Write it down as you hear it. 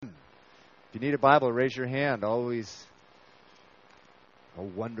If you need a Bible, raise your hand. Always a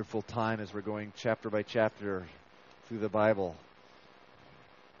wonderful time as we're going chapter by chapter through the Bible.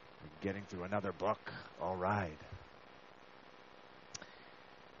 We're getting through another book. All right.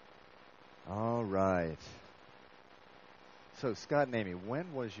 All right. So, Scott and Amy,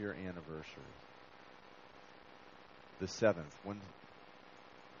 when was your anniversary? The 7th. When?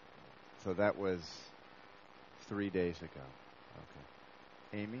 So that was 3 days ago. Okay.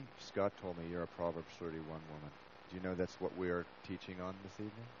 Amy, Scott told me you're a Proverbs 31 woman. Do you know that's what we are teaching on this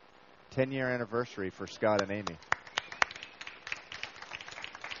evening? 10-year anniversary for Scott and Amy.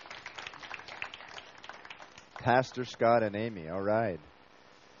 Pastor Scott and Amy. All right.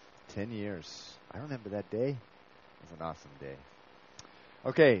 10 years. I remember that day. It was an awesome day.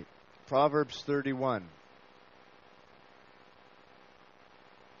 Okay, Proverbs 31.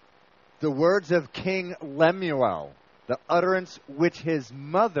 The words of King Lemuel, the utterance which his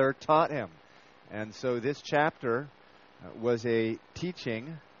mother taught him. And so this chapter was a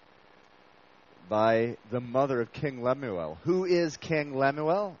teaching by the mother of King Lemuel. Who is King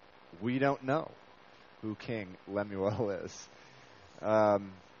Lemuel? We don't know who King Lemuel is.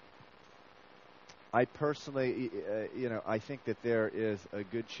 I personally, I think that there is a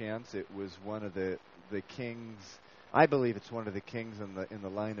good chance it was one of the kings. I believe it's one of the kings in the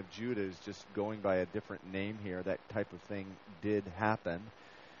line of Judah is just going by a different name here. That type of thing did happen.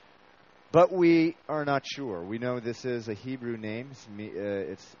 But we are not sure. We know this is a Hebrew name.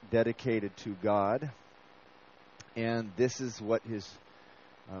 It's dedicated to God. And this is what his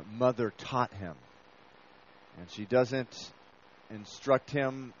mother taught him. And she doesn't instruct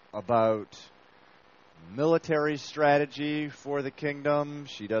him about military strategy for the kingdom.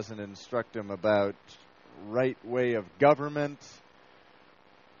 She doesn't instruct him about right way of government,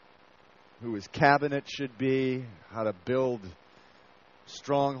 who his cabinet should be, how to build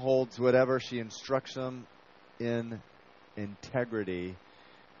strongholds, whatever. She instructs him in integrity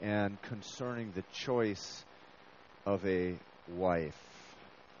and concerning the choice of a wife.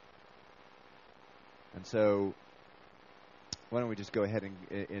 And so why don't we just go ahead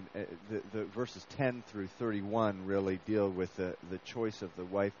and the verses 10 through 31 really deal with the choice of the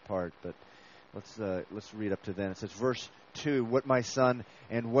wife part, but let's read up to then. It says, verse 2, what my son,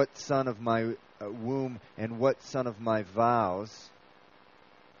 and what son of my womb, and what son of my vows.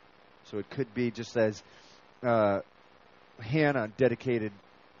 So it could be just as Hannah dedicated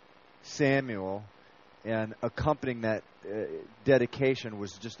Samuel, and accompanying that dedication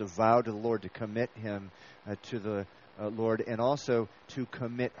was just a vow to the Lord to commit him to the Lord, and also to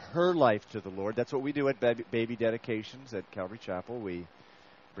commit her life to the Lord. That's what we do at baby dedications at Calvary Chapel. We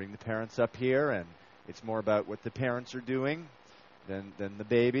bring the parents up here, and it's more about what the parents are doing than the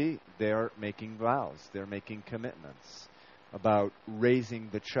baby. They're making vows. They're making commitments about raising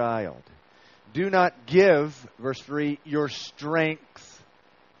the child. Do not give, verse 3, your strength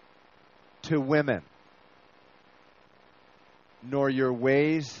to women, nor your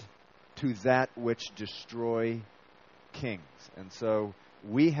ways to that which destroy kings. And so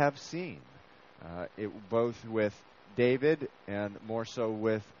we have seen it both with David and more so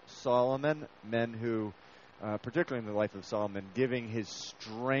with Solomon, men who, particularly in the life of Solomon, giving his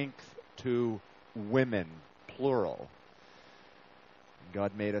strength to women, plural.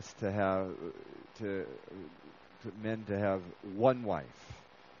 God made us to have men to have one wife,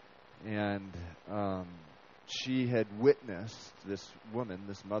 and she had witnessed, this woman,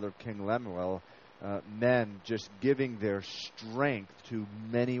 this mother of King Lemuel, men just giving their strength to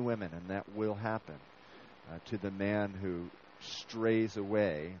many women, and that will happen to the man who strays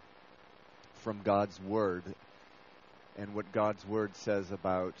away from God's word and what God's word says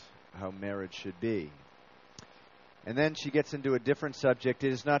about how marriage should be. And then she gets into a different subject.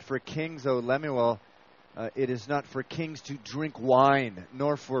 It is not for kings, O Lemuel, it is not for kings to drink wine,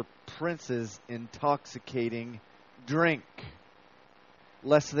 nor for princes intoxicating drink,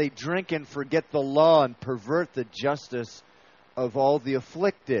 lest they drink and forget the law and pervert the justice of all the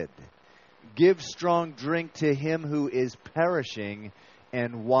afflicted. Give strong drink to him who is perishing,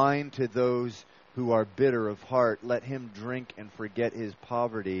 and wine to those who are bitter of heart. Let him drink and forget his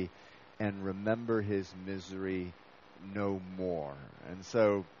poverty, and remember his misery no more. And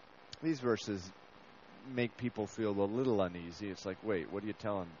so these verses make people feel a little uneasy. It's like, wait, what are you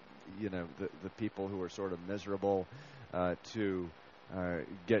telling, the people who are sort of miserable to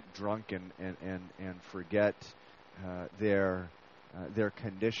get drunk and forget their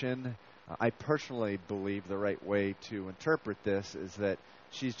condition? I personally believe the right way to interpret this is that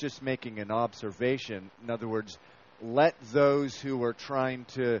she's just making an observation. In other words, let those who are trying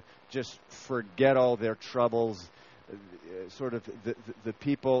to just forget all their troubles, sort of the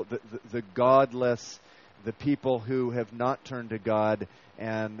people, the godless, the people who have not turned to God,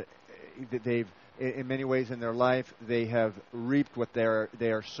 and they've, in many ways in their life, they have reaped what they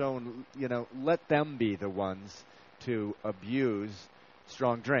are sown. Let them be the ones to abuse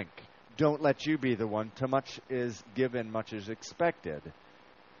strong drink. Don't let you be the one. Too much is given, much is expected.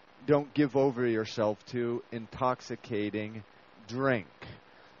 Don't give over yourself to intoxicating drink.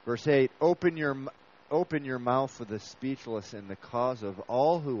 Verse 8, open your mouth for the speechless in the cause of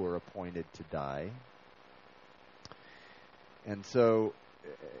all who are appointed to die. And so,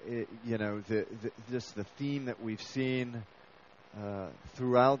 just the theme that we've seen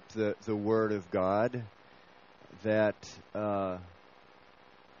throughout the Word of God, that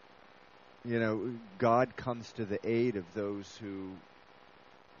God comes to the aid of those who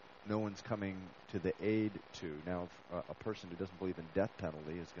no one's coming to the aid to. Now, if a person who doesn't believe in death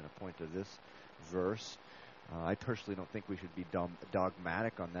penalty is going to point to this verse, I personally don't think we should be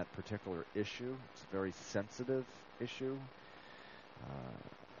dogmatic on that particular issue. It's a very sensitive issue.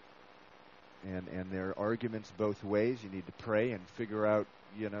 And there are arguments both ways. You need to pray and figure out,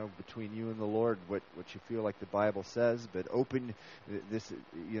 between you and the Lord, what you feel like the Bible says. But open this,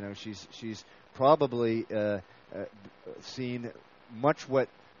 she's probably seen much what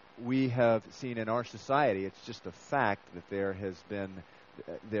we have seen in our society. It's just a fact that there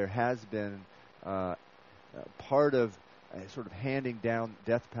has been part of sort of handing down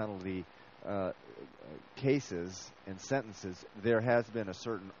death penalty cases and sentences. There has been a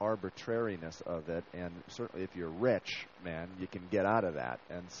certain arbitrariness of it, and certainly if you're rich, man, you can get out of that.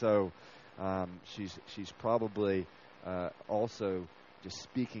 And so she's probably also just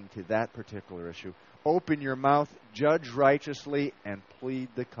speaking to that particular issue. Open your mouth, judge righteously, and plead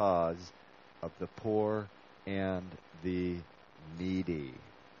the cause of the poor and the needy.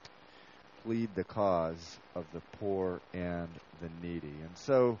 Plead the cause of the poor and the needy. And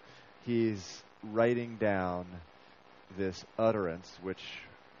so he's writing down this utterance, which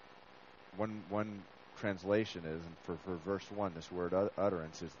one translation is, and for verse 1, this word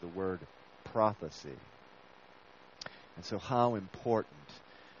utterance is the word prophecy. And so how important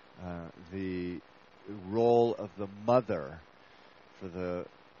the role of the mother for the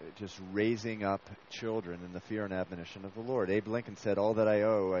just raising up children in the fear and admonition of the Lord. Abe Lincoln said, all that I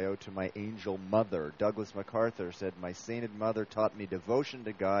owe to my angel mother. Douglas MacArthur said, my sainted mother taught me devotion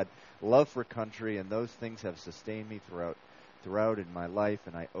to God, love for country, and those things have sustained me throughout in my life,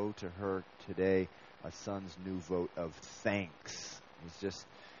 and I owe to her today a son's new vote of thanks. He's just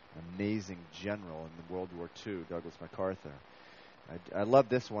an amazing general in the World War II, Douglas MacArthur. I love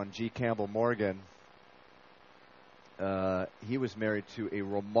this one, G. Campbell Morgan. He was married to a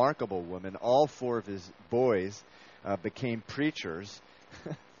remarkable woman. All 4 of his boys became preachers.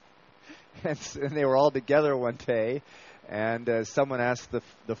 and they were all together one day. And someone asked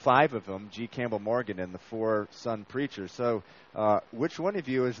the 5 of them, G. Campbell Morgan and the 4 son preachers, so which one of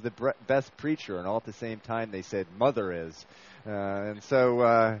you is the best preacher? And all at the same time they said, Mother is. And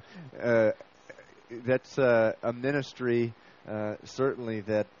so that's a ministry certainly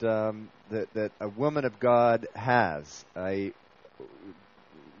that a woman of God has. I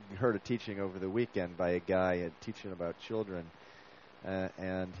heard a teaching over the weekend by a guy teaching about children,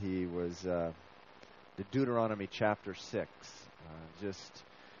 and he was the Deuteronomy chapter 6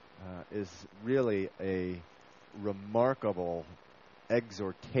 is really a remarkable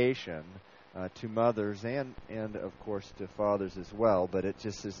exhortation to mothers and of course to fathers as well. But it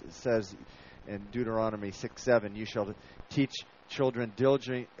says in Deuteronomy 6:7, you shall teach children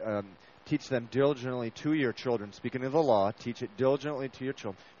diligently. Teach them diligently to your children. Speaking of the law, teach it diligently to your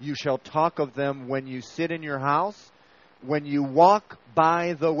children. You shall talk of them when you sit in your house, when you walk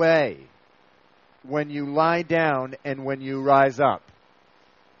by the way, when you lie down, and when you rise up.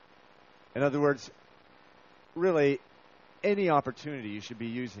 In other words, really, any opportunity you should be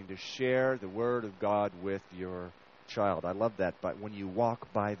using to share the Word of God with your child. I love that, but when you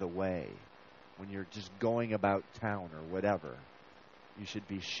walk by the way, when you're just going about town or whatever, you should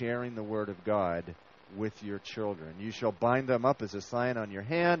be sharing the Word of God with your children. You shall bind them up as a sign on your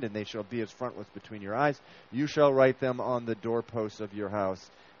hand, and they shall be as frontlets between your eyes. You shall write them on the doorposts of your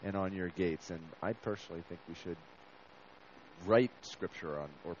house and on your gates. And I personally think we should write Scripture on,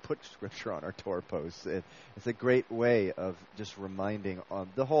 or put Scripture on our doorposts. It's a great way of just reminding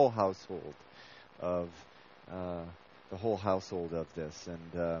the whole household of this.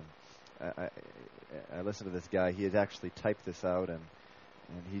 And I listened to this guy. He had actually typed this out, and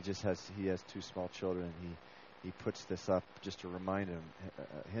he has 2 small children. And he puts this up just to remind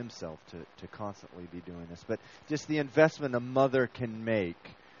himself to constantly be doing this. But just the investment a mother can make,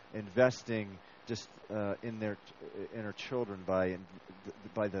 investing just in her children by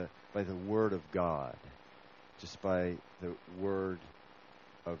the Word of God, just by the Word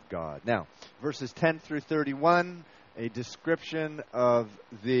of God. Now, verses 10 through 31, a description of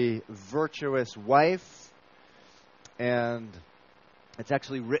the virtuous wife, and it's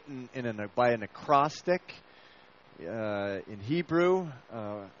actually written by an acrostic in Hebrew.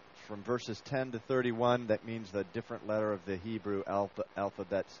 From verses 10 to 31, that means the different letter of the Hebrew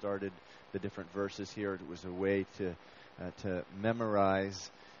alphabet started the different verses here. It was a way to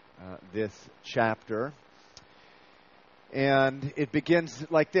memorize this chapter. And it begins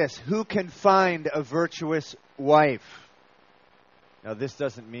like this: who can find a virtuous wife? Now, this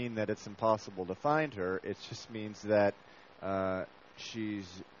doesn't mean that it's impossible to find her. It just means that she's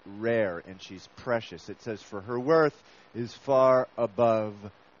rare and she's precious. It says, for her worth is far above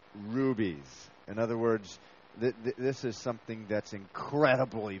rubies. In other words, this is something that's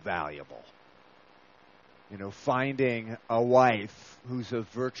incredibly valuable. You know, finding a wife who's a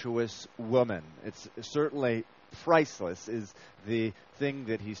virtuous woman. It's certainly priceless is the thing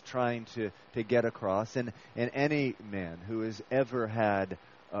that he's trying to get across. And any man who has ever had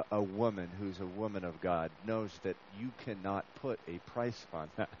a woman who's a woman of God knows that you cannot put a price on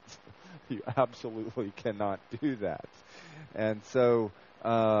that. You absolutely cannot do that. And so,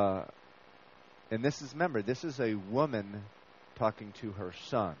 and this is, remember, this is a woman talking to her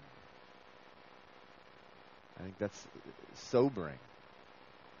son. I think that's sobering.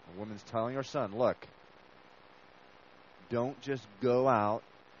 A woman's telling her son, look, don't just go out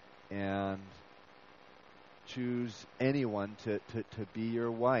and choose anyone to be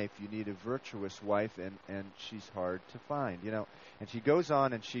your wife. You need a virtuous wife, and she's hard to find. You know, and she goes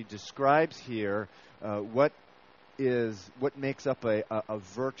on and she describes here what makes up a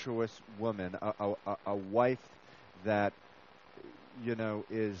virtuous woman, a wife that, you know,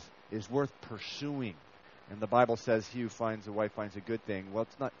 is worth pursuing. And the Bible says, he who finds a wife finds a good thing. Well,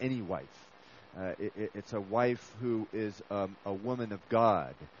 it's not any wife. It's a wife who is a woman of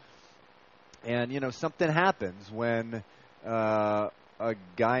God. And, you know, something happens when a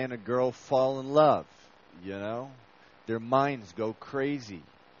guy and a girl fall in love, you know. Their minds go crazy.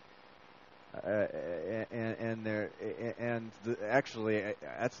 Actually,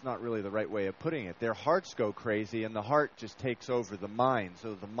 that's not really the right way of putting it. Their hearts go crazy, and the heart just takes over the mind.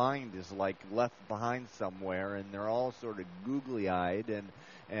 So the mind is like left behind somewhere, and they're all sort of googly-eyed,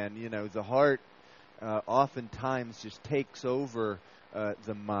 and you know, the heart oftentimes just takes over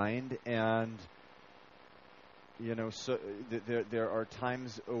the mind, and you know, so there are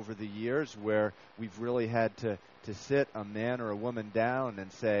times over the years where we've really had to sit a man or a woman down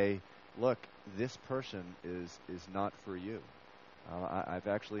and say, look, this person is not for you. I've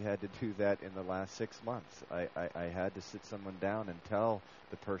actually had to do that in the last 6 months. I had to sit someone down and tell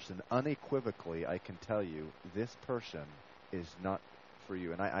the person unequivocally, I can tell you, this person is not for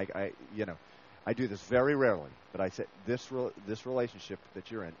you. And I you know, I do this very rarely, but I say this relationship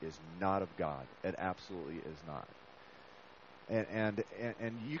that you're in is not of God. It absolutely is not. And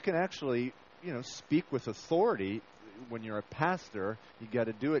you can actually, you know, speak with authority. When you're a pastor, you got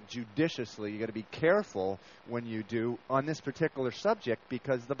to do it judiciously. You got to be careful when you do on this particular subject,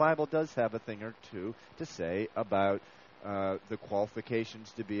 because the Bible does have a thing or two to say about the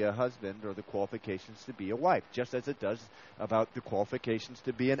qualifications to be a husband or the qualifications to be a wife, just as it does about the qualifications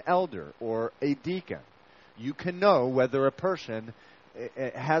to be an elder or a deacon. You can know whether a person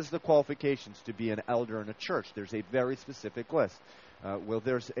has the qualifications to be an elder in a church. There's a very specific list.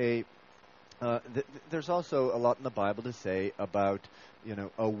 There's also a lot in the Bible to say about, you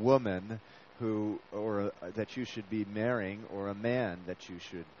know, a woman that you should be marrying, or a man that you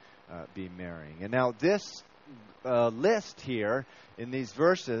should be marrying. And now this list here in these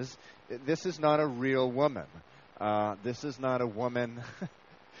verses, this is not a real woman. This is not a woman.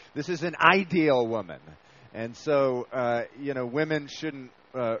 This is an ideal woman. And so, you know, women shouldn't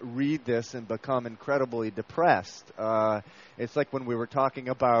read this and become incredibly depressed. It's like when we were talking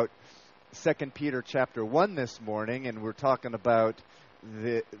about 2 Peter chapter 1 this morning, and we're talking about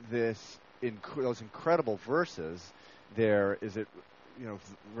those incredible verses there. Is it, you know,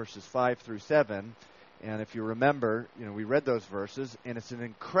 verses 5 through 7? And if you remember, you know, we read those verses, and it's an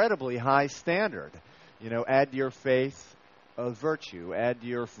incredibly high standard. You know, add to your faith virtue, add to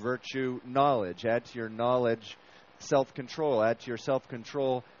your virtue knowledge, add to your knowledge self-control, add to your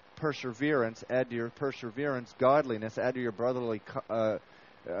self-control perseverance, add to your perseverance godliness, add to your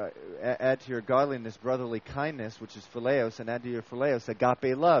add to your godliness brotherly kindness, which is phileos, and add to your phileos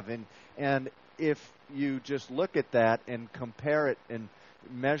agape love. And if you just look at that and compare it and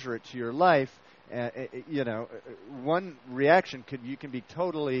measure it to your life, you know, one reaction you can be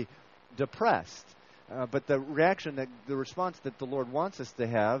totally depressed. But the response that the Lord wants us to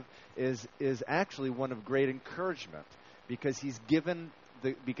have is actually one of great encouragement, because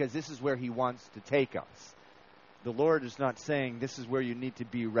because this is where He wants to take us. The Lord is not saying this is where you need to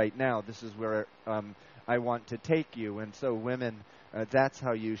be right now. This is where I want to take you. And so, women, that's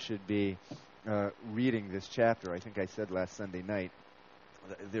how you should be reading this chapter. I think I said last Sunday night,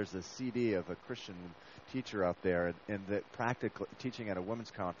 there's a CD of a Christian teacher out there, and the practical teaching at a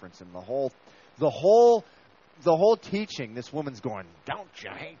women's conference, and the whole teaching, this woman's going, "Don't you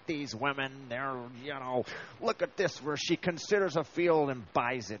hate these women? They're, look at this verse. She considers a field and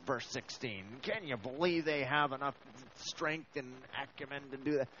buys it." Verse 16. Can you believe they have enough strength and acumen to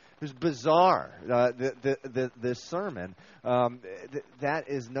do that? It was bizarre. The sermon, that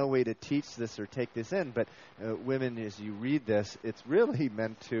is no way to teach this or take this in. But women, as you read this, it's really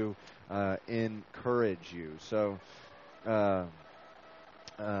meant to encourage you. So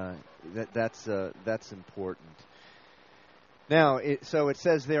that's important. Now, so it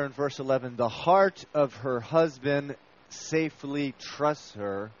says there in verse 11, the heart of her husband safely trusts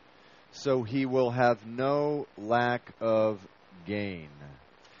her, so he will have no lack of gain.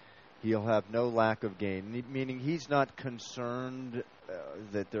 He'll have no lack of gain, meaning he's not concerned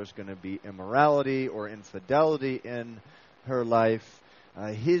that there's going to be immorality or infidelity in her life.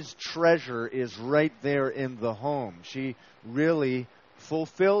 His treasure is right there in the home. She really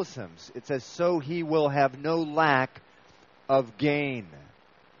fulfills him. It says, so he will have no lack of gain,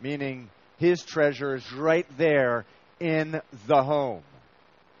 meaning his treasure is right there in the home.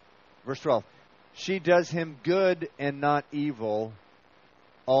 Verse 12, she does him good and not evil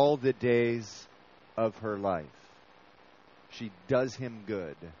all the days of her life. She does him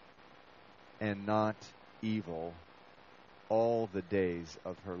good and not evil all the days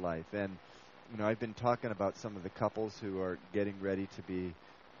of her life. And, I've been talking about some of the couples who are getting ready to be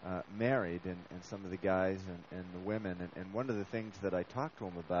married, and some of the guys and the women. And one of the things that I talk to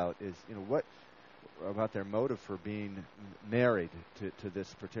them about is, what about their motive for being married to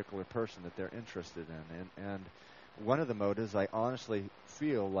this particular person that they're interested in. And one of the motives I honestly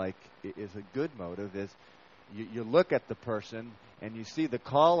feel like is a good motive is you look at the person and you see the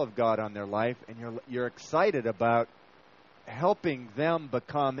call of God on their life, and you're excited about helping them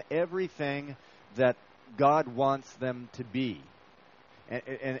become everything that God wants them to be.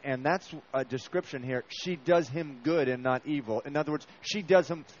 And that's a description here. She does him good and not evil. In other words, she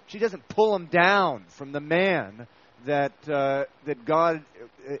doesn't pull him down from the man that God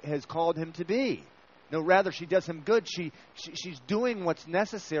has called him to be. No, rather, she does him good. She's doing what's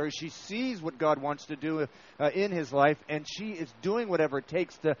necessary. She sees what God wants to do in his life, and she is doing whatever it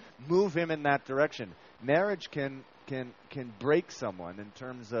takes to move him in that direction. Marriage can break someone in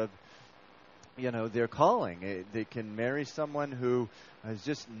terms of their calling. They can marry someone who is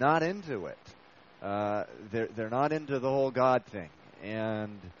just not into it. They're not into the whole God thing.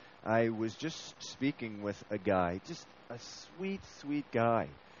 And I was just speaking with a guy, just a sweet, sweet guy,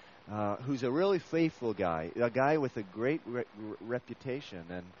 who's a really faithful guy, a guy with a great reputation.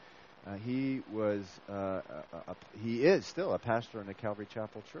 And he is still a pastor in a Calvary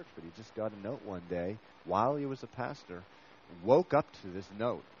Chapel church, but he just got a note one day while he was a pastor, woke up to this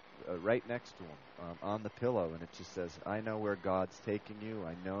note right next to him on the pillow, and it just says, I know where God's taking you.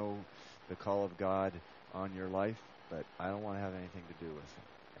 I know the call of God on your life, but I don't want to have anything to do with it.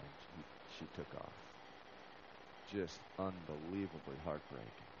 And she took off. Just unbelievably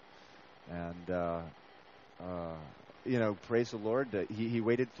heartbreaking. And, praise the Lord. He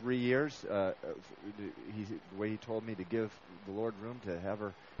waited 3 years. The way he told me to give the Lord room to have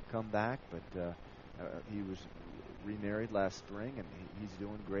her come back, but he was remarried last spring, and he's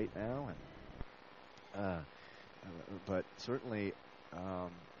doing great now. And but certainly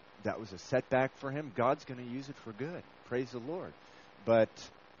that was a setback for him. God's going to use it for good. Praise the Lord. But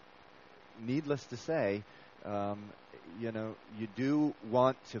needless to say, you do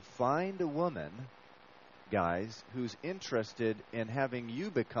want to find a woman, guys, who's interested in having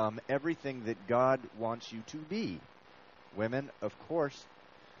you become everything that God wants you to be. Women, of course,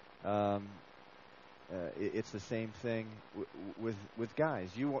 it's the same thing with guys.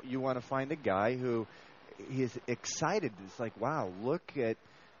 You want to find a guy who is excited. It's like, wow, look at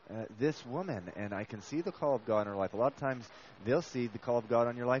this woman, and I can see the call of God in her life. A lot of times they'll see the call of God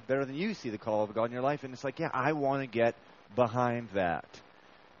on your life better than you see the call of God in your life, and it's like, yeah, I want to get behind that.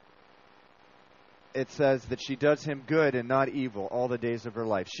 It says that she does him good and not evil all the days of her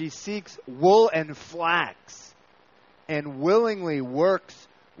life. She seeks wool and flax and willingly works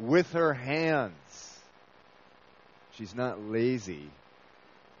with her hands. She's not lazy.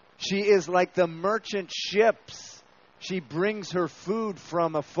 She is like the merchant ships She brings her food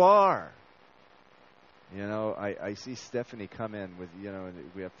from afar. You know, I see Stephanie come in with, you know,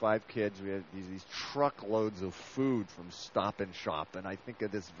 we have 5 kids. We have these truckloads of food from Stop and Shop. And I think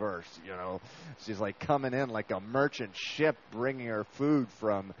of this verse, you know. She's like coming in like a merchant ship bringing her food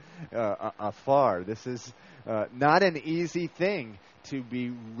from afar. This is not an easy thing to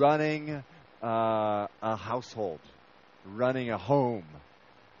be running a household, running a home.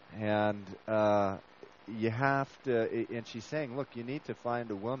 And you have to, and she's saying, look, you need to find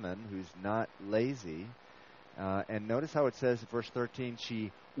a woman who's not lazy. And notice how it says, verse 13,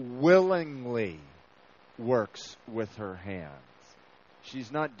 she willingly works with her hands.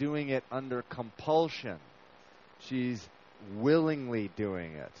 She's not doing it under compulsion. She's willingly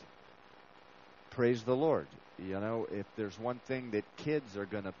doing it. Praise the Lord. You know, if there's one thing that kids are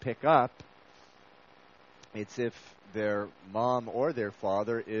going to pick up, it's if their mom or their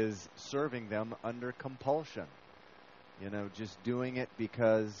father is serving them under compulsion. You know, just doing it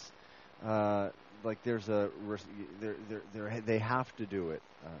because like there's they have to do it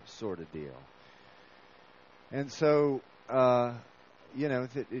sort of deal. And so, you know,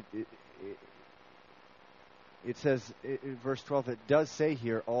 it says in verse 12, it does say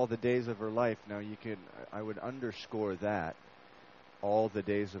here, all the days of her life. Now, I would underscore that, all the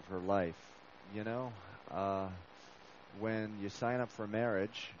days of her life. You know, when you sign up for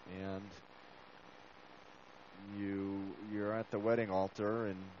marriage and you're at the wedding altar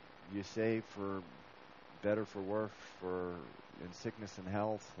and you say for better, for worse, for in sickness and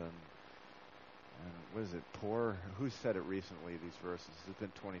health, and what is it, poor? Who said it recently, these verses? It's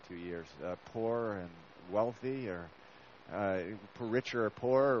been 22 years. Poor and wealthy, or richer or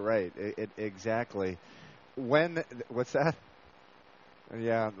poorer, right, exactly. What's that?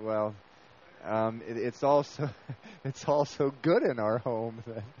 Yeah, well, it's also good in our home.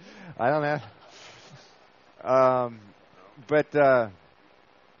 I don't have, but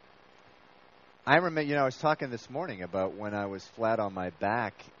I remember, you know, I was talking this morning about when I was flat on my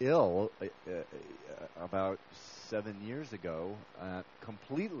back, ill, about 7 years ago,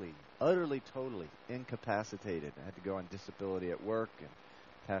 completely, utterly, totally incapacitated. I had to go on disability at work, and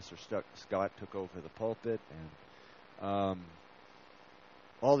Pastor Scott took over the pulpit, and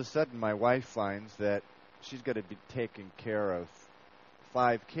all of a sudden my wife finds that she's got to be taking care of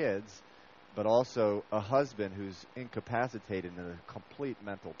 5 kids, but also a husband who's incapacitated in a complete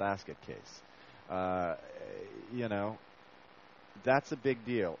mental basket case. You know, that's a big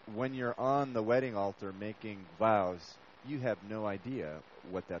deal. When you're on the wedding altar making vows, you have no idea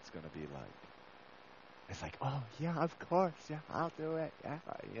what that's going to be like. It's like, oh, yeah, of course. Yeah, I'll do it. Yeah,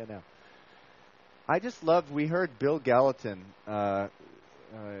 you know. I just loved, we heard Bill Gallatin a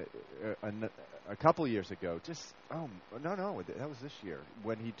couple years ago. No, that was this year,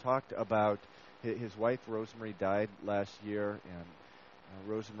 when he talked about his wife, Rosemary, died last year, and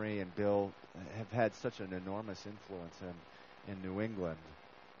Rosemary and Bill have had such an enormous influence in New England,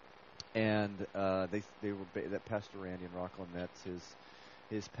 and they were that Pastor Randy in Rockland, that's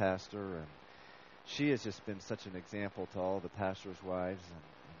his pastor, and she has just been such an example to all the pastors' wives, and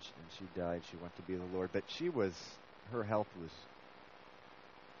she died. She went to be the Lord, but her health was,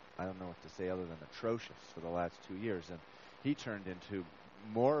 I don't know what to say other than atrocious for the last 2 years, and he turned into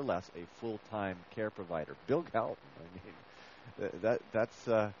more or less a full-time care provider. Bill Gallatin, I mean.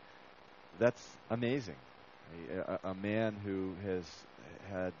 That's amazing. A man who has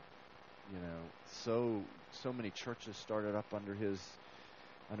had, you know, so many churches started up under his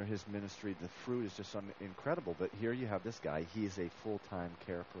ministry. The fruit is just incredible. But here you have this guy. He's a full-time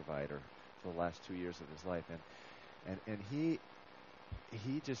care provider for the last 2 years of his life, and he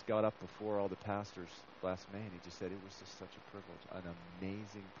just got up before all the pastors last May, and he just said it was just such a privilege, an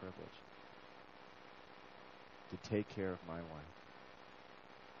amazing privilege, to take care of my wife.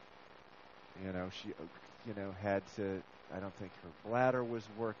 You know, she, you know, had to, I don't think her bladder was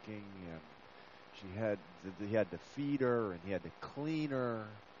working, and he had to feed her, and he had to clean her.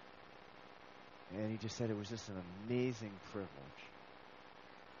 And he just said it was just an amazing privilege.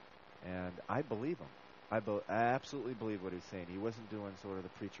 And I believe him. I absolutely believe what he's saying. He wasn't doing sort of the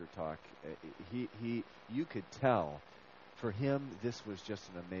preacher talk. You could tell. For him, this was just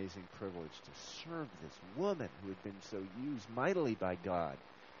an amazing privilege to serve this woman who had been so used mightily by God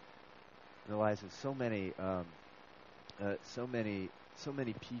in the lives of so many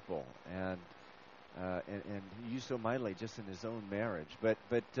people, and he used so mightily just in his own marriage. But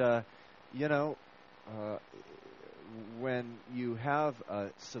you know, when you have a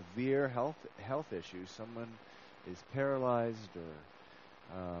severe health issue, someone is paralyzed or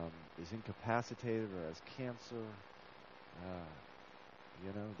is incapacitated or has cancer.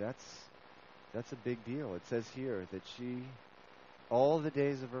 You know, That's a big deal. It says here that she, all the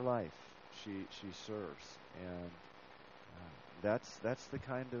days of her life, she serves, and that's the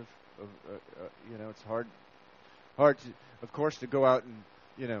kind of it's hard to, of course, to go out and,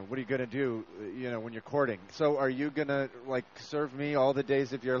 what are you going to do, when you're courting? So are you going to, serve me all the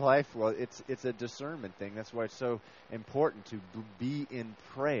days of your life? Well, it's a discernment thing. That's why it's so important to be in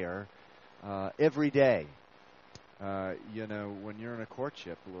prayer every day. When you're in a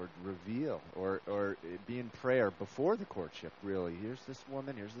courtship, Lord, reveal, or be in prayer before the courtship, really. Here's this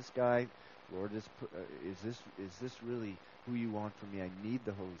woman, here's this guy. Lord, is this really who you want from me? I need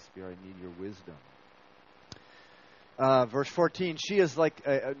the Holy Spirit. I need your wisdom. Verse 14, she is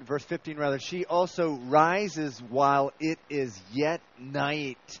verse 15 rather, she also rises while it is yet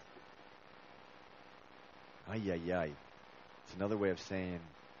night. Ay, ay, ay. It's another way of saying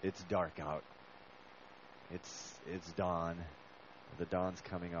it's dark out. It's dawn. The dawn's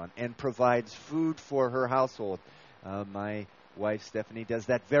coming on. And provides food for her household. My wife, Stephanie, does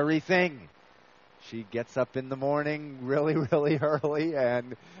that very thing. She gets up in the morning really, really early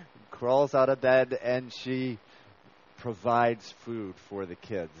and crawls out of bed, and she provides food for the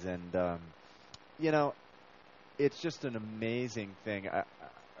kids. And, it's just an amazing thing. I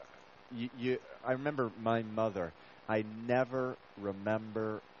remember my mother. I never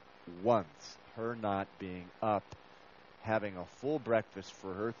remember once her not being up having a full breakfast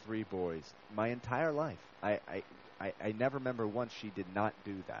for her 3 boys my entire life. I never remember once she did not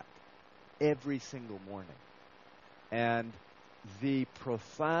do that. Every single morning. And the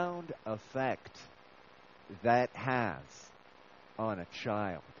profound effect that has on a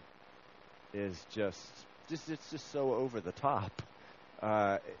child is it's just so over the top.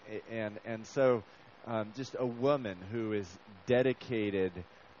 And so just a woman who is dedicated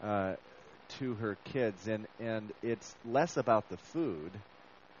to her kids, and it's less about the food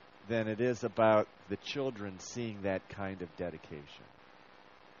than it is about the children seeing that kind of dedication.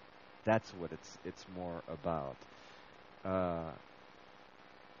 That's what it's more about.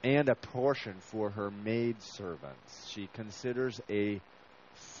 And a portion for her maidservants. She considers a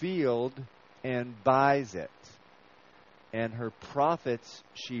field and buys it. And her profits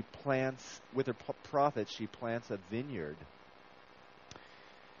she plants, with her profits she plants a vineyard.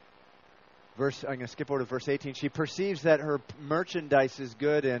 I'm going to skip over to verse 18. She perceives that her merchandise is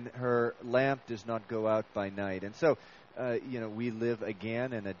good and her lamp does not go out by night. And so, we live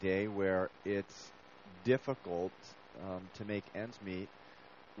again in a day where it's difficult to make ends meet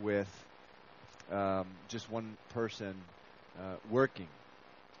with just one person working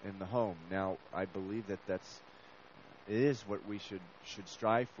in the home. Now, I believe that it is what we should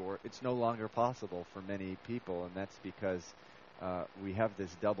strive for. It's no longer possible for many people, and that's because we have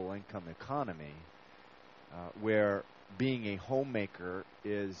this double income economy where being a homemaker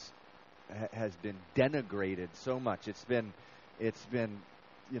has been denigrated so much. It's been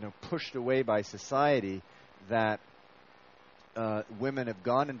pushed away by society that women have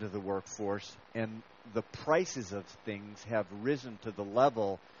gone into the workforce, and the prices of things have risen to the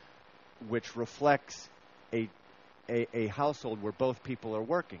level which reflects a household where both people are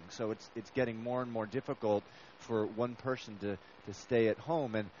working. So it's getting more and more difficult for one person to stay at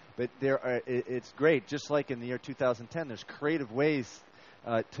home. But it's great. Just like in the year 2010, there's creative ways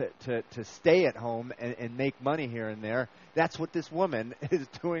to stay at home and make money here and there. That's what this woman is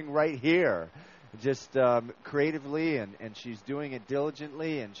doing right here. Just creatively, and she's doing it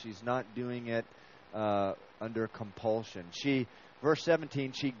diligently, and she's not doing it under compulsion. Verse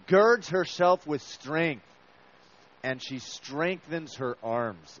 17, she girds herself with strength, and she strengthens her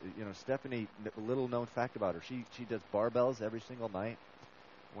arms. Stephanie, a little known fact about her, she does barbells every single night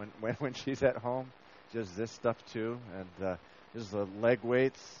when she's at home. She does this stuff too, and just the leg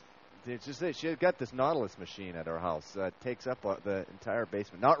weights. It's just she's got this Nautilus machine at her house. It takes up the entire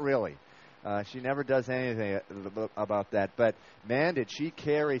basement. Not really. She never does anything about that. But, man, did she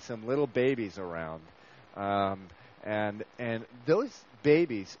carry some little babies around. And those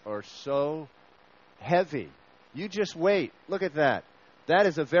babies are so heavy. You just wait. Look at that. That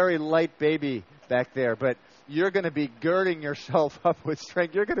is a very light baby back there. But you're going to be girding yourself up with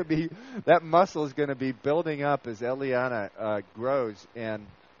strength. That muscle is going to be building up as Eliana grows. And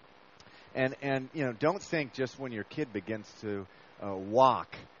don't think just when your kid begins to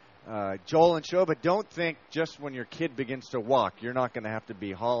walk. Joel and Shoba, don't think just when your kid begins to walk, you're not going to have to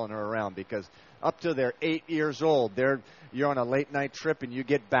be hauling her around, because up till they're 8 years old, you're on a late night trip and you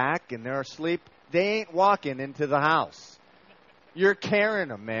get back and they're asleep, they ain't walking into the house. You're carrying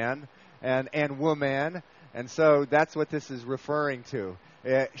them, man, and woman. And so that's what this is referring to.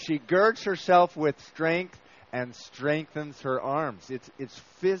 She girds herself with strength and strengthens her arms. It's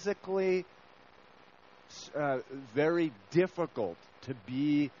physically very difficult to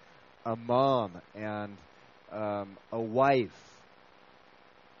be a mom and a wife.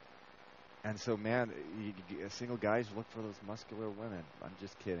 And so, man, single guys look for those muscular women. I'm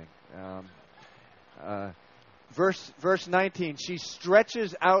just kidding. Verse 19, she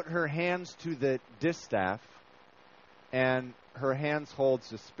stretches out her hands to the distaff, and her hands holds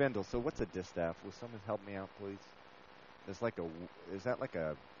the spindle. So what's a distaff? Will someone help me out, please? Is that like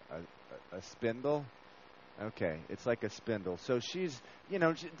a spindle? Okay, it's like a spindle. So she's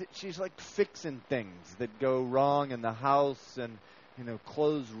like fixing things that go wrong in the house, and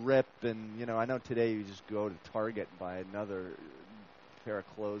clothes rip, and I know today you just go to Target and buy another pair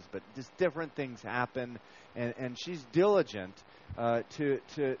of clothes, but just different things happen, and she's diligent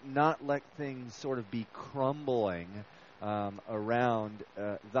to not let things sort of be crumbling around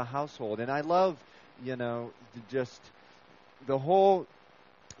the household. And I love just the whole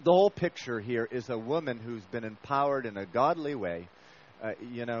picture here is a woman who's been empowered in a godly way.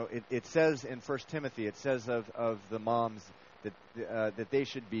 It says in 1 Timothy, it says of the moms that they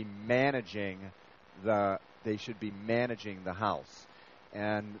should be managing the house.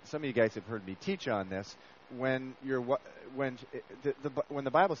 And some of you guys have heard me teach on this. When the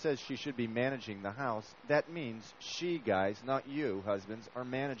Bible says she should be managing the house, that means she, guys, not you, husbands, are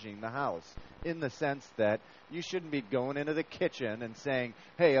managing the house, in the sense that you shouldn't be going into the kitchen and saying,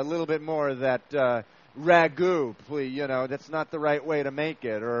 hey, a little bit more of that ragu, please, that's not the right way to make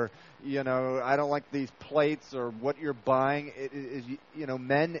it, or I don't like these plates, or what you're buying.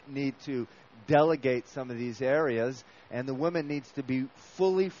 Men need to delegate some of these areas, and the woman needs to be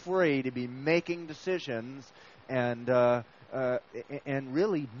fully free to be making decisions and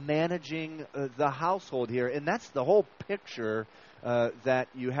really managing the household here. And that's the whole picture that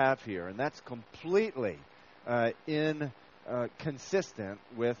you have here, and that's completely consistent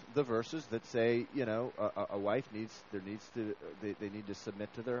with the verses that say, a wife they need to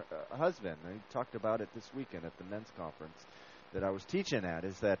submit to their husband. I talked about it this weekend at the men's conference that I was teaching at,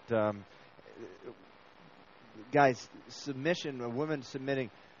 is that guys, submission, a woman submitting,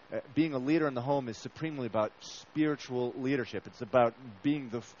 being a leader in the home is supremely about spiritual leadership. It's about being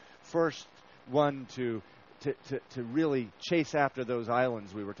the first one to really chase after those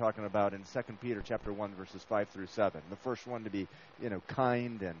islands we were talking about in 2 Peter chapter 1, verses 5 through 7. The first one to be,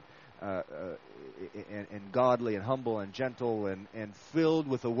 kind and godly and humble and gentle and filled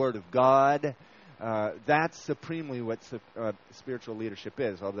with the Word of God. That's supremely what spiritual leadership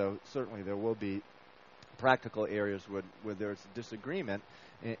is, although certainly there will be practical areas where there's disagreement,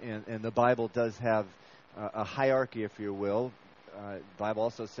 and the Bible does have a hierarchy, if you will. The Bible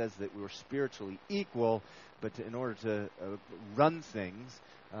also says that we're spiritually equal, but in order to run things,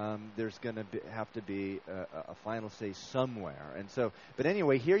 there's going to have to be a final say somewhere. And so, but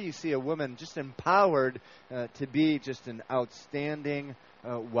anyway, here you see a woman just empowered to be just an outstanding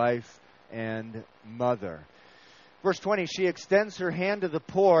wife and mother. Verse 20, she extends her hand to the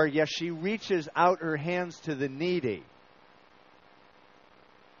poor, yes, she reaches out her hands to the needy.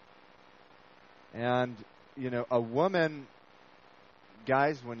 And, a woman,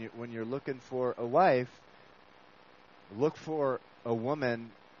 guys, when you're looking for a wife, look for a woman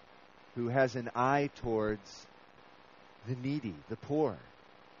who has an eye towards the needy, the poor.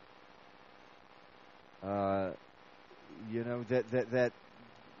 That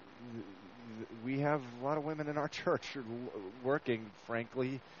we have a lot of women in our church working,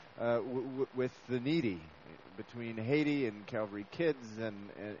 frankly, with the needy, between Haiti and Calvary Kids and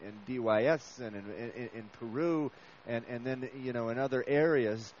DYS and in Peru and then in other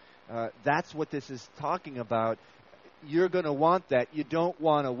areas. That's what this is talking about. You're going to want that. You don't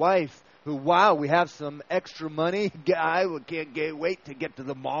want a wife who, wow, we have some extra money. I can't wait to get to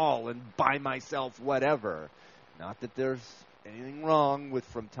the mall and buy myself whatever. Not that there's anything wrong with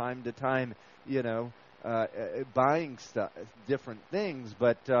from time to time, buying stuff, different things,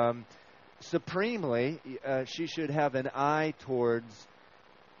 but supremely, she should have an eye towards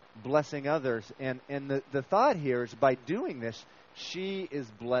blessing others. And the thought here is, by doing this, she is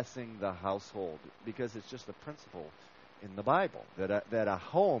blessing the household, because it's just a principle in the Bible that a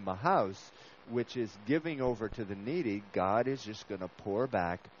home, a house, which is giving over to the needy, God is just going to pour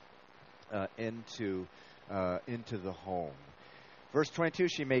back into the home. Verse 22,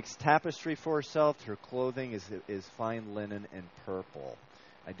 she makes tapestry for herself. Her clothing is fine linen and purple.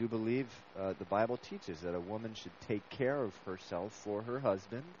 I do believe the Bible teaches that a woman should take care of herself for her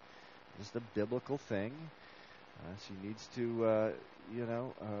husband. Just a biblical thing. She needs to,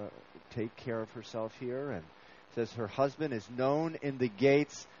 take care of herself here. And it says her husband is known in the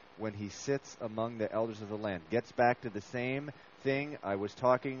gates when he sits among the elders of the land. Gets back to the same thing I was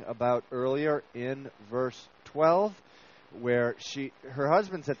talking about earlier in verse 12, where her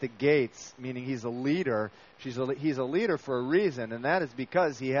husband's at the gates, meaning he's a leader. He's a leader for a reason, and that is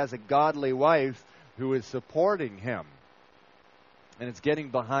because he has a godly wife who is supporting him, and it's getting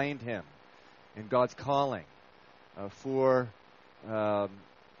behind him in God's calling for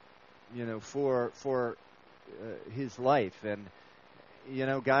his life. And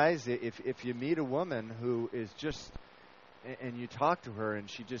guys, if you meet a woman who is just, and you talk to her and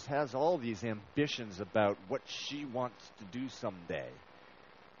she just has all these ambitions about what she wants to do someday,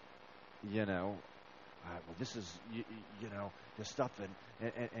 well, this is the stuff,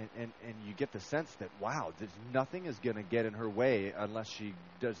 and you get the sense that, wow, there's nothing is going to get in her way unless she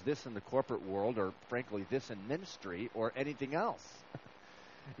does this in the corporate world, or frankly this in ministry, or anything else.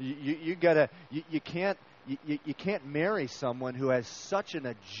 You can't marry someone who has such an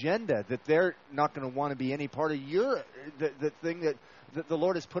agenda that they're not going to want to be any part of the thing that the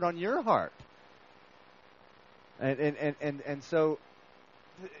Lord has put on your heart. And so,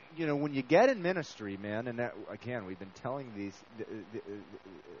 when you get in ministry, man, and that, again, we've been telling these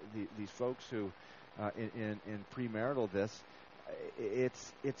folks who in premarital this,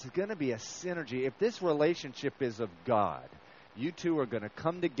 it's going to be a synergy. If this relationship is of God, you two are going to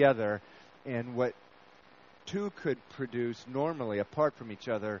come together, and what two could produce normally apart from each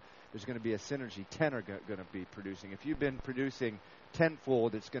other, there's going to be a synergy. 10 are going to be producing. If you've been producing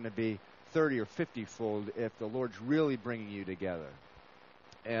tenfold, it's going to be 30 or 50-fold if the Lord's really bringing you together.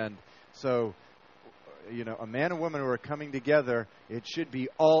 And so, a man and woman who are coming together, it should be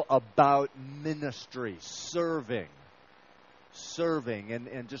all about ministry, serving,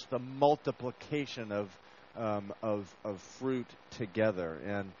 and just the multiplication of fruit together.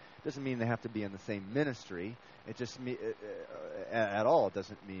 And it doesn't mean they have to be in the same ministry. It just at all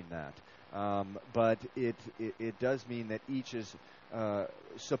doesn't mean that. But it does mean that each is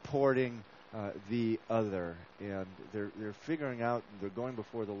supporting the other, and they're figuring out. They're going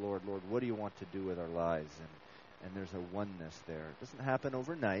before the Lord. Lord, what do you want to do with our lives? And there's a oneness there. It doesn't happen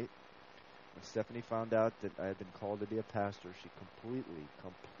overnight. When Stephanie found out that I had been called to be a pastor, she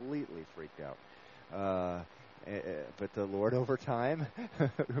completely freaked out. But the Lord, over time,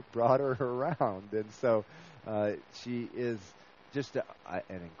 brought her around, and so she is just an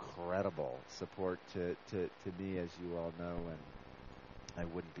incredible support to me, as you all know. And I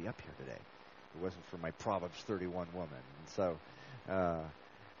wouldn't be up here today if it wasn't for my Proverbs 31 woman. And so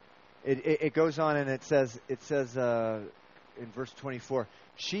it goes on, and it says in verse 24,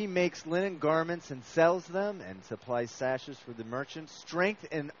 she makes linen garments and sells them, and supplies sashes for the merchants. Strength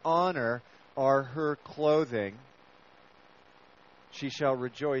and honor are her clothing. She shall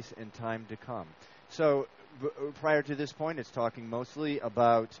rejoice in time to come. So prior to this point, it's talking mostly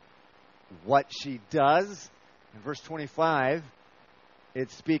about what she does. In verse 25,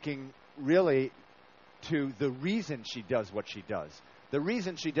 it's speaking really to the reason she does what she does. The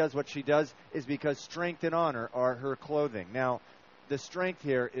reason she does what she does is because strength and honor are her clothing. Now, the strength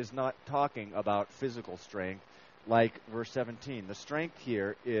here is not talking about physical strength like verse 17. The strength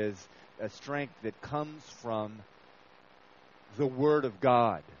here is a strength that comes from the Word of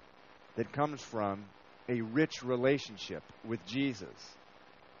God, that comes from a rich relationship with Jesus,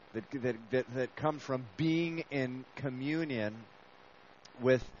 that comes from being in communion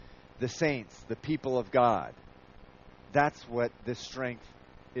with the saints, the people of God. That's what this strength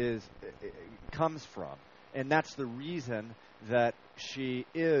comes from. And that's the reason that she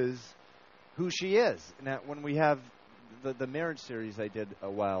is who she is. Now, when we have the marriage series I did a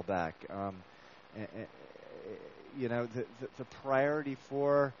while back, the priority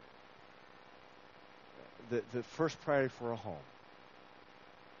for the first priority for a home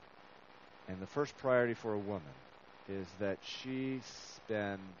and the first priority for a woman is that she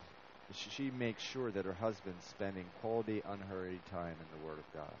makes sure that her husband's spending quality, unhurried time in the Word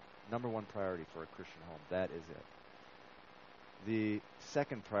of God. Number one priority for a Christian home. That is it. The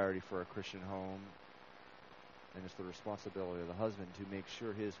second priority for a Christian home, and it's the responsibility of the husband to make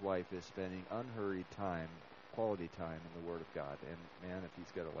sure his wife is spending unhurried time, quality time in the Word of God. And man, if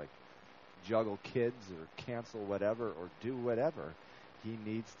he's got to juggle kids or cancel whatever or do whatever, he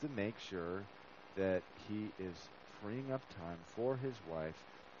needs to make sure that he is freeing up time for his wife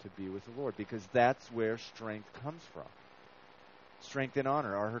to be with the Lord, because that's where strength comes from. Strength and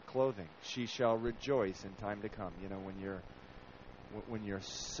honor are her clothing. She shall rejoice in time to come. When you're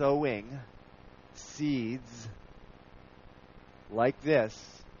sowing seeds like this,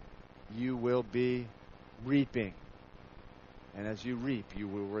 you will be reaping. And as you reap, you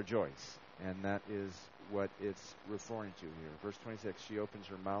will rejoice. And that is what it's referring to here. Verse 26, she opens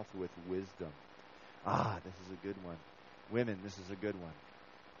her mouth with wisdom. Ah, this is a good one. Women, this is a good one.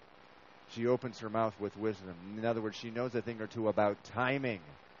 She opens her mouth with wisdom. In other words, she knows a thing or two about timing.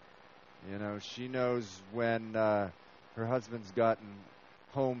 You know, she knows when her husband's gotten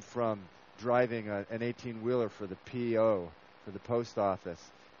home from driving an 18-wheeler for the PO, for the post office,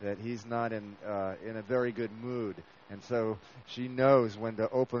 that he's not in a very good mood. And so she knows when to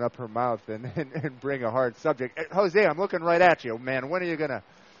open up her mouth and bring a hard subject. Jose, I'm looking right at you, man. When are you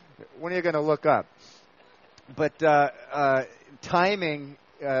gonna look up? But timing,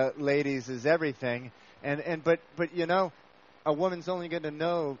 ladies, is everything. But you know, a woman's only going to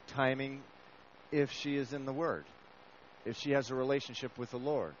know timing if she is in the Word, if she has a relationship with the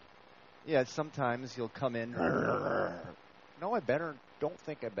Lord. Yeah, sometimes he'll come in. No, don't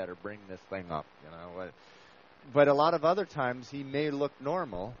think I better bring this thing up, you know. But a lot of other times he may look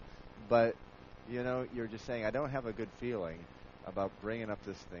normal, but, you know, you're just saying, I don't have a good feeling about bringing up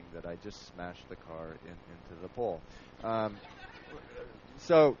this thing that I just smashed the car into the pole.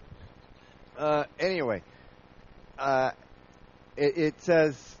 Anyway, it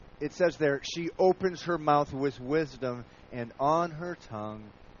says there, she opens her mouth with wisdom, and on her tongue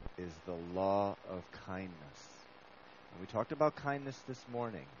is the law of kindness. And we talked about kindness this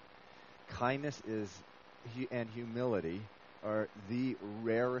morning. Kindness and humility are the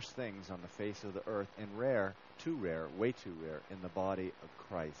rarest things on the face of the earth, and way too rare in the body of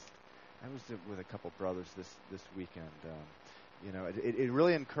Christ. I was with a couple brothers this weekend. You know, it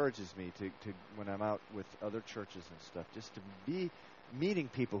really encourages me to when I'm out with other churches and stuff, just to be meeting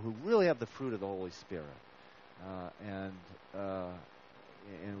people who really have the fruit of the Holy Spirit, and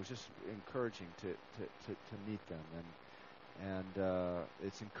it was just encouraging to meet them, and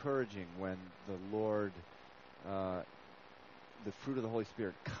it's encouraging when the Lord, the fruit of the Holy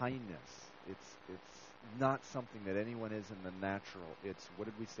Spirit, kindness. It's not something that anyone is in the natural. It's, what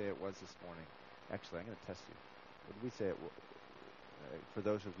did we say it was this morning? Actually, I'm going to test you. What did we say it was? For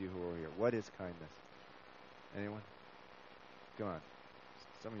those of you who are here, what is kindness? Anyone? Come on.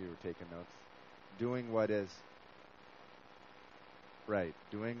 Some of you are taking notes. Doing what is right.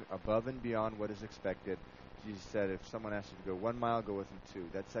 Doing above and beyond what is expected. Jesus said, if someone asks you to go 1 mile, go with them 2.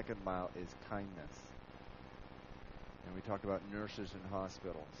 That second mile is kindness. And we talked about nurses in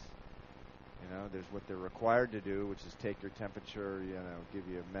hospitals. You know, there's what they're required to do, which is take your temperature, you know, give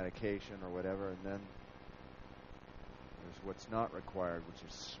you a medication or whatever, and then there's what's not required, which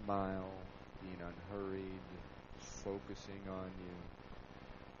is smile, being unhurried, focusing on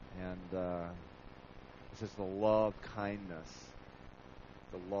you. And it says the law of kindness.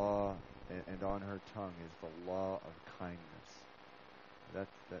 The law, and on her tongue is the law of kindness.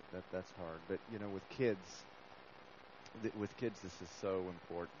 That's hard. But, you know, with kids, this is so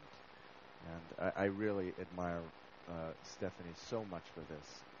important. And I really admire Stephanie so much for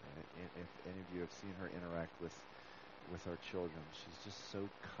this. If any of you have seen her interact with our children, she's just so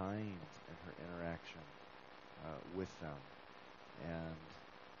kind in her interaction with them. And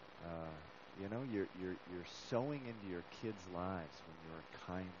you know, you're sowing into your kids' lives when you're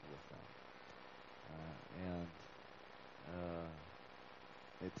kind with them.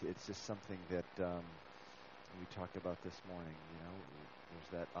 It's just something that we talked about this morning. You know,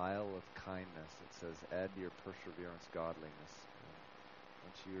 there's that aisle of kindness that says, add to your perseverance godliness.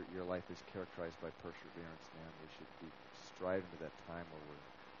 Once your life is characterized by perseverance, man, we should be striving to that time where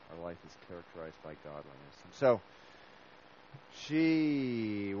our life is characterized by godliness. And so,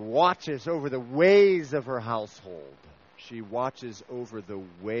 she watches over the ways of her household. She watches over the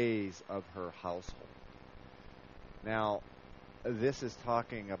ways of her household. Now, this is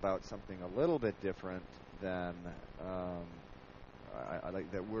talking about something a little bit different than, I like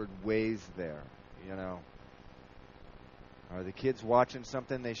that word ways there, you know. Are the kids watching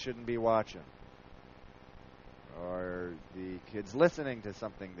something they shouldn't be watching? Are the kids listening to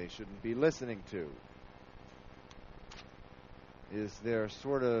something they shouldn't be listening to? Is there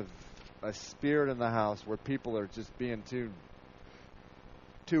sort of a spirit in the house where people are just being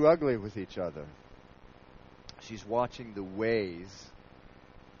too ugly with each other? She's watching the ways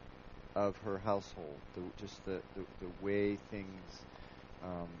of her household, just the way things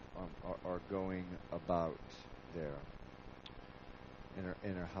are going about there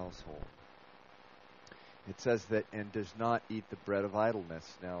in her household. It says that, and does not eat the bread of idleness.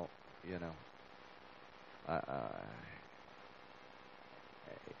 Now, you know,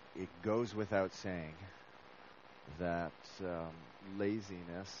 it goes without saying that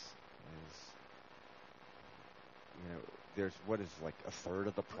laziness is, you know, there's like a third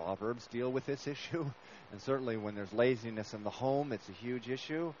of the Proverbs deal with this issue. And certainly when there's laziness in the home, it's a huge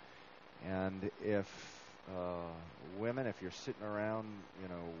issue. And if women, if you're sitting around,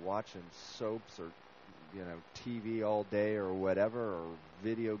 watching soaps or, TV all day or whatever, or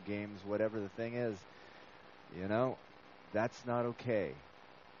video games, whatever the thing is, that's not okay,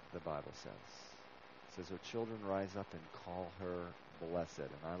 the Bible says. It says, "Her children rise up and call her blessed."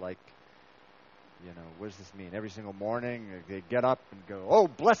 And I like, what does this mean? Every single morning they get up and go, "Oh,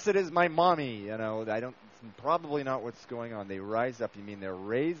 blessed is my mommy." It's probably not what's going on. They rise up. You mean they're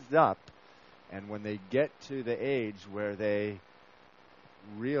raised up, and when they get to the age where they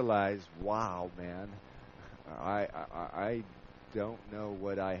realize, "Wow, man, I don't know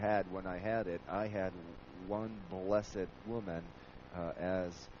what I had when I had it. I had one blessed woman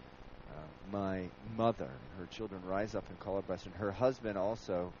as my mother." Her children rise up and call her blessed. And her husband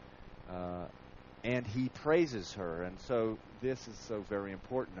also, and he praises her. And so this is so very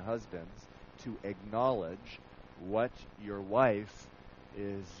important, husbands, to acknowledge what your wife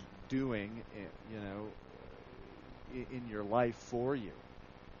is doing, in your life for you.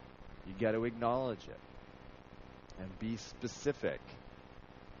 You got to acknowledge it and be specific,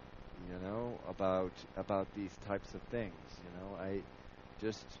 about these types of things. I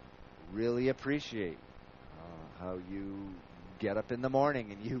just really appreciate how you get up in the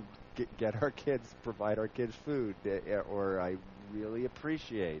morning and you get our kids, provide our kids food, or I really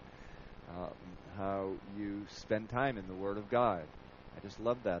appreciate how you spend time in the Word of God. I just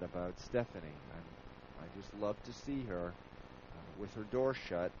love that about Stephanie. I just love to see her with her door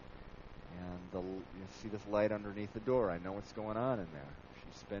shut, and you see this light underneath the door. I know what's going on in there.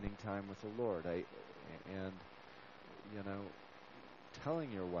 She's spending time with the Lord. And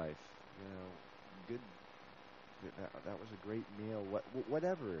telling your wife, good. That was a great meal.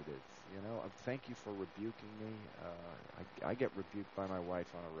 Whatever it is, thank you for rebuking me. I get rebuked by my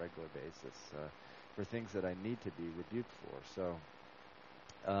wife on a regular basis for things that I need to be rebuked for. So,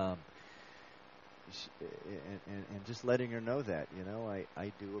 and just letting her know that,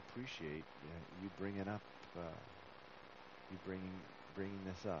 I do appreciate you bringing up, bringing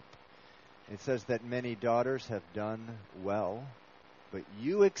this up. It says that many daughters have done well, but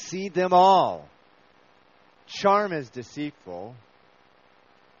you exceed them all. Charm is deceitful,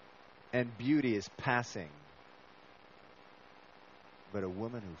 and beauty is passing. But a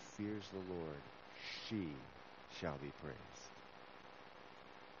woman who fears the Lord, she shall be praised.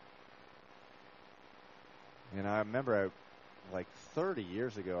 I remember, like 30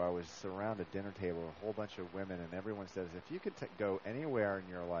 years ago, I was around a dinner table with a whole bunch of women, and everyone says, if you could go anywhere in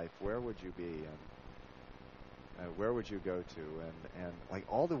your life, where would you be? And where would you go to? And like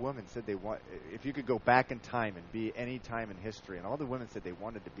all the women said they want, if you could go back in time and be any time in history, and all the women said they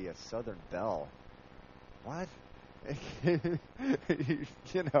wanted to be a Southern belle. What?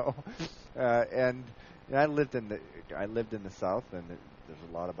 And I lived in the South, and there's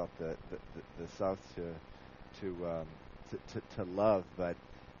a lot about the South to love, but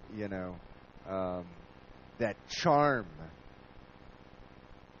that charm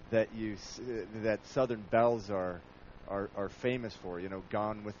that Southern belles are famous for,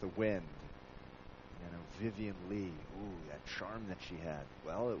 Gone with the Wind, Vivian Leigh, that charm that she had.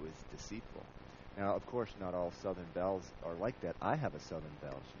 Well, it was deceitful. Now, of course, not all Southern belles are like that. I have a Southern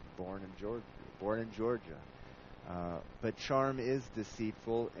belle. She's born in Georgia. But charm is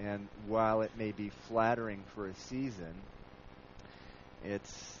deceitful, and while it may be flattering for a season,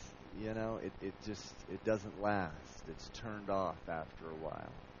 it's, it doesn't last. It's turned off after a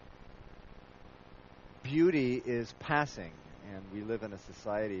while. Beauty is passing, and we live in a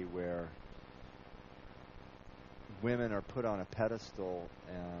society where women are put on a pedestal,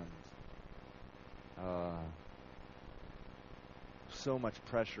 and so much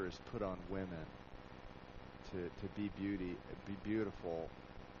pressure is put on women to be beautiful,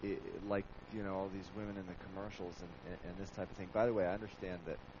 like all these women in the commercials and this type of thing. By the way, I understand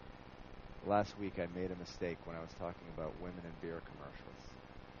that last week I made a mistake when I was talking about women in beer commercials.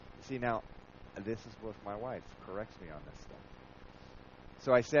 You see, now this is with my wife corrects me on this stuff.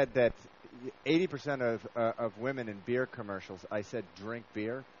 So I said that 80% of women in beer commercials, I said drink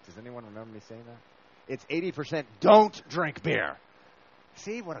beer. Does anyone remember me saying that? It's 80% don't drink beer.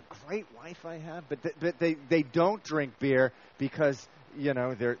 See what a great wife I have, but they don't drink beer because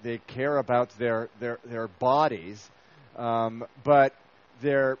they care about their bodies, but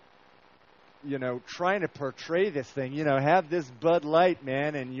they're trying to portray this thing. Have this Bud Light,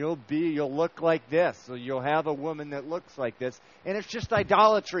 man, and you'll look like this. So you'll have a woman that looks like this, and it's just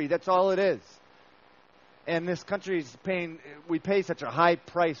idolatry. That's all it is. And this country's we pay such a high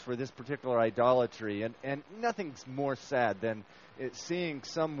price for this particular idolatry, and nothing's more sad than seeing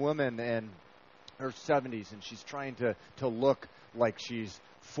some woman in her 70s, and she's trying to look like she's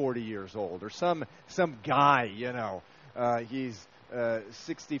 40 years old, or some guy, he's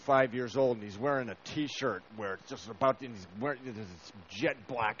 65 years old and he's wearing a T-shirt where it's just and he's wearing this jet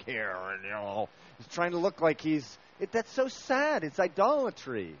black hair, and he's trying to look like that's so sad. It's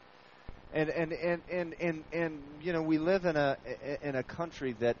idolatry. And we live in a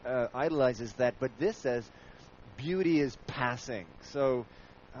country that idolizes that, but this says beauty is passing. So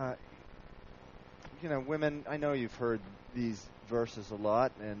women, I know you've heard these verses a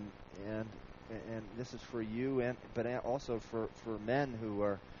lot, and this is for you, but also for men who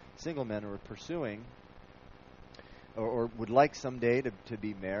are single men who are pursuing or would like someday to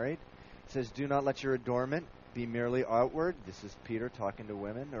be married. It says, "Do not let your adornment be merely outward." This is Peter talking to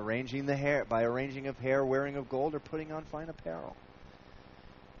women. "Arranging the hair by arranging of hair, wearing of gold, or putting on fine apparel."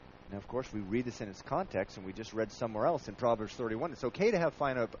 Now, of course, we read this in its context, and we just read somewhere else in Proverbs 31. It's okay to have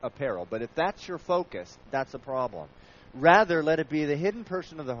fine apparel, but if that's your focus, that's a problem. Rather, let it be the hidden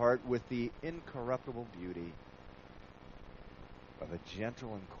person of the heart with the incorruptible beauty of a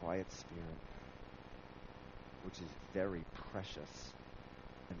gentle and quiet spirit, which is very precious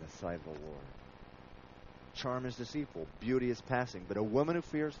in the sight of the Lord. Charm is deceitful, beauty is passing, but a woman who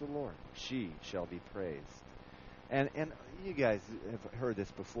fears the Lord, she shall be praised. And you guys have heard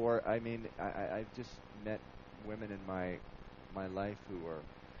this before. I mean, I've just met women in my life who are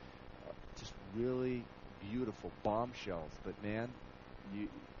just really beautiful bombshells, but man, you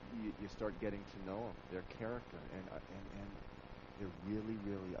start getting to know them, their character, and they're really,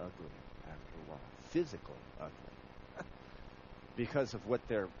 really ugly after a while, physically ugly, because of what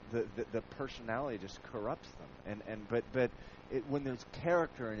the personality just corrupts them. But when there's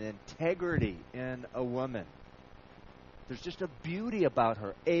character and integrity in a woman, there's just a beauty about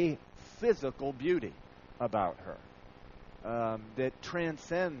her, a physical beauty about her. That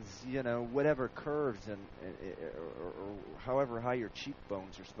transcends, whatever curves or however high your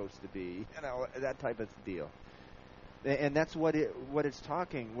cheekbones are supposed to be, that type of deal. And that's what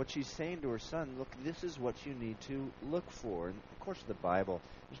she's saying to her son. Look, this is what you need to look for. And of course, the Bible,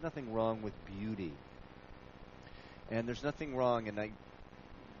 there's nothing wrong with beauty, and there's nothing wrong. And I,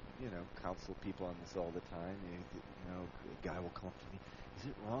 counsel people on this all the time. A guy will come up to me. Is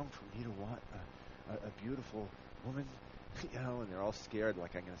it wrong for me to want a beautiful woman? And they're all scared,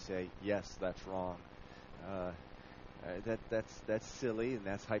 like I'm going to say, yes, that's wrong. That's silly, and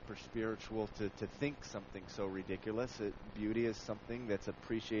that's hyper spiritual to think something so ridiculous. Beauty is something that's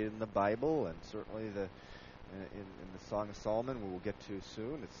appreciated in the Bible, and certainly in the Song of Solomon, we will get to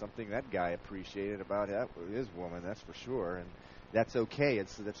soon. It's something that guy appreciated about his woman, that's for sure, and that's okay.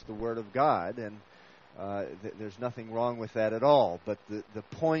 That's the Word of God, and there's nothing wrong with that at all. But the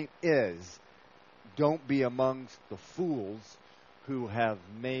point is, don't be amongst the fools who have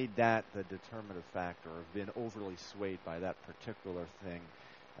made that the determinative factor, or have been overly swayed by that particular thing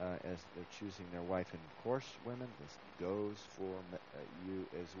as they're choosing their wife. And of course, women, this goes for you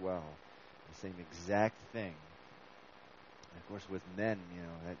as well. The same exact thing. And of course, with men,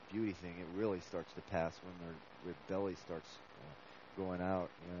 that beauty thing, it really starts to pass when their belly starts going out,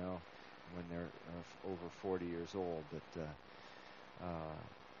 when they're over 40 years old. But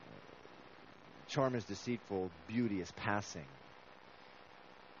charm is deceitful, beauty is passing.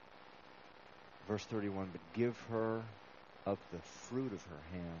 Verse 31, but give her of the fruit of her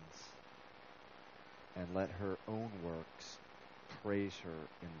hands, and let her own works praise her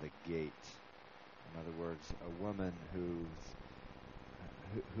in the gate. In other words, a woman who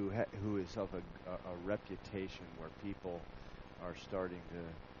is of a reputation where people are starting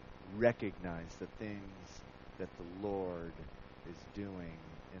to recognize the things that the Lord is doing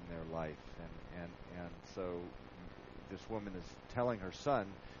in their life. And so this woman is telling her son,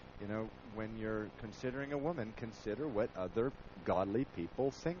 when you're considering a woman, consider what other godly people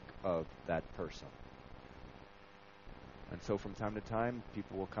think of that person. And so from time to time,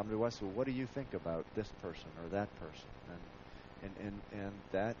 people will come to us, well, what do you think about this person or that person? And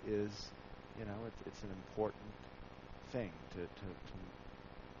that is, it's an important thing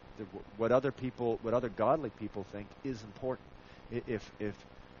to what other godly people think is important. If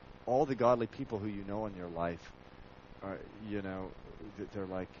all the godly people who you know in your life are, they're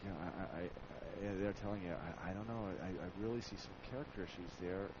like, they're telling you, I don't know, I really see some character issues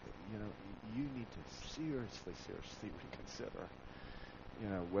there. You need to seriously reconsider,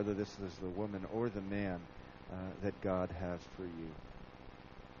 whether this is the woman or the man that God has for you.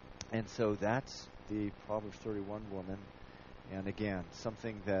 And so that's the Proverbs 31 woman. And again,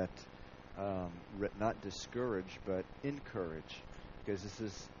 something that not discourage, but encourage, because this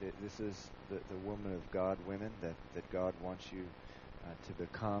is the woman of God, women that God wants you to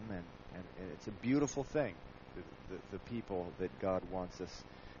become, and it's a beautiful thing. the people that God wants us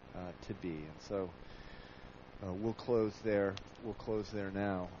to be. And so we'll close there. We'll close there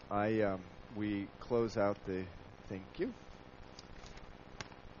now. We close out the. Thank you.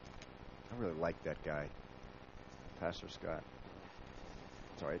 I really like that guy, Pastor Scott.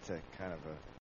 Sorry, it's a kind of a